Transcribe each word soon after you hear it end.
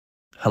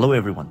Hello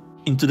everyone.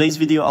 In today's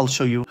video, I'll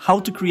show you how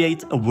to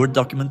create a Word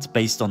document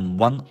based on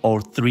 1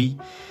 or 3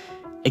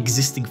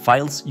 existing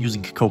files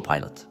using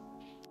Copilot.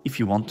 If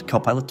you want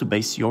Copilot to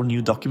base your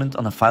new document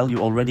on a file you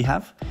already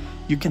have,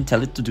 you can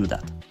tell it to do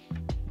that.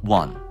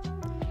 1.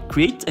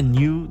 Create a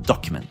new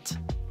document.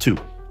 2.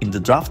 In the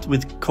Draft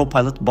with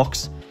Copilot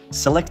box,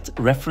 select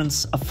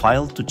Reference a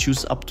file to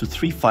choose up to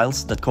 3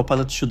 files that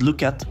Copilot should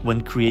look at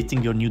when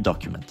creating your new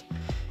document.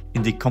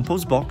 In the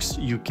Compose box,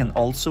 you can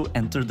also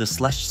enter the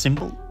 /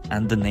 symbol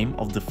and the name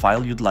of the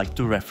file you'd like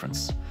to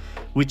reference,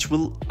 which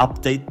will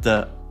update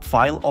the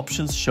file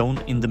options shown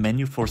in the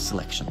menu for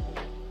selection.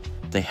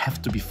 They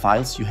have to be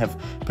files you have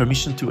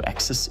permission to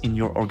access in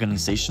your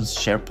organization's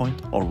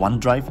SharePoint or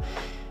OneDrive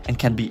and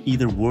can be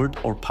either Word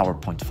or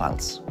PowerPoint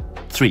files.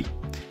 3.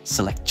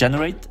 Select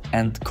Generate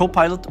and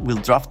Copilot will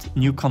draft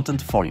new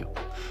content for you.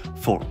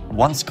 4.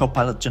 Once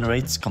Copilot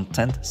generates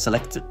content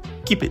selected,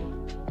 keep it.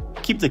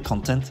 Keep the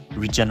content,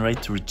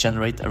 regenerate to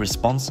regenerate a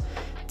response,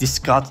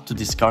 discard to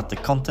discard the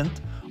content,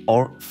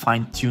 or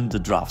fine-tune the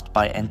draft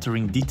by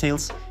entering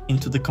details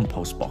into the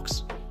Compose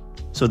box.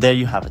 So there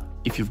you have it.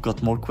 If you've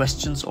got more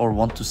questions or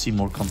want to see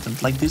more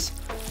content like this,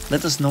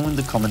 let us know in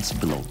the comments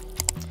below.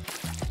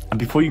 And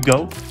before you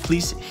go,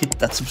 please hit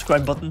that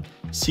subscribe button.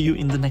 See you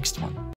in the next one.